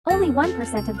only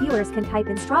 1% of viewers can type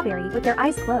in strawberry with their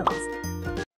eyes closed.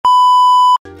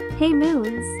 Hey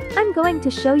Moons, I'm going to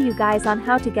show you guys on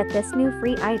how to get this new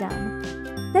free item.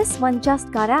 This one just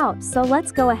got out, so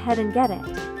let's go ahead and get it.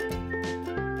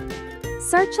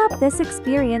 Search up this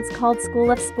experience called School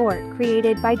of Sport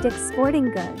created by Dick's Sporting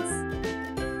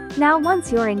Goods. Now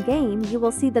once you're in game, you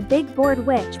will see the big board,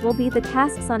 which will be the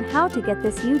tasks on how to get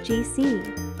this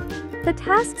UGC. The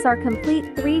tasks are: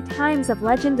 complete 3 times of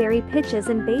legendary pitches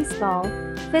in baseball,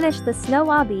 finish the snow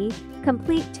obby,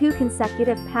 complete 2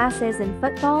 consecutive passes in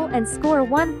football, and score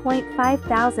 1.5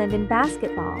 thousand in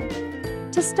basketball.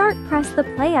 To start, press the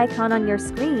play icon on your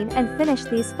screen and finish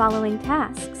these following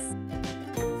tasks.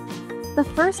 The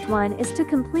first one is to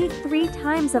complete 3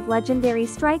 times of legendary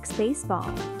strikes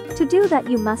baseball. To do that,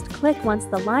 you must click once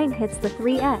the line hits the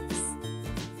 3x.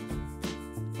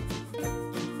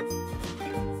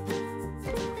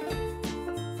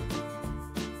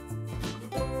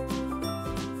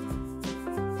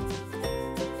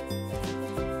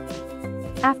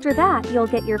 After that, you'll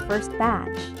get your first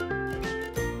badge.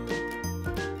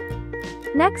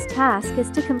 Next task is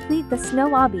to complete the snow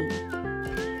obby.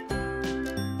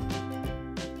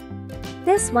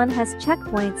 This one has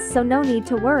checkpoints, so no need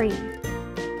to worry.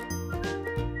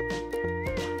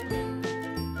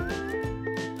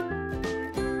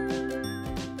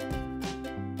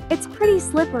 It's pretty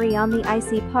slippery on the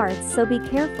icy parts, so be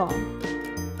careful.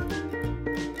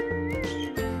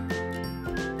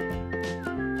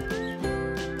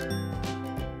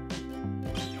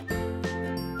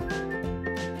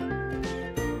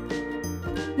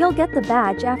 You'll get the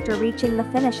badge after reaching the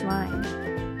finish line.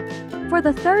 For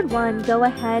the third one, go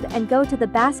ahead and go to the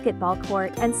basketball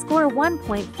court and score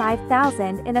 1.5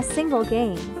 thousand in a single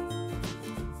game.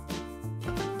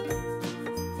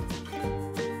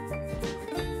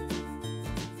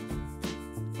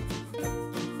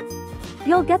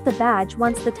 You'll get the badge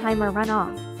once the timer runs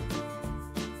off.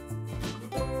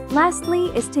 Lastly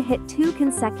is to hit 2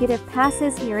 consecutive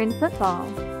passes here in football.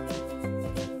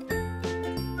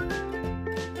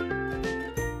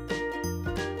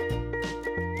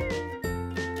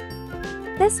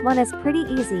 This one is pretty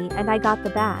easy and I got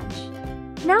the badge.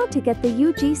 Now to get the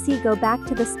UGC, go back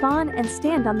to the spawn and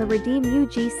stand on the redeem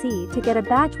UGC to get a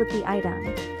badge with the item.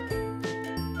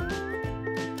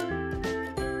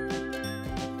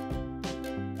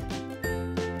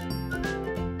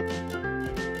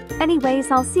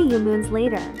 Anyways, I'll see you Moons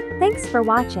later. Thanks for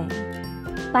watching.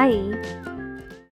 Bye.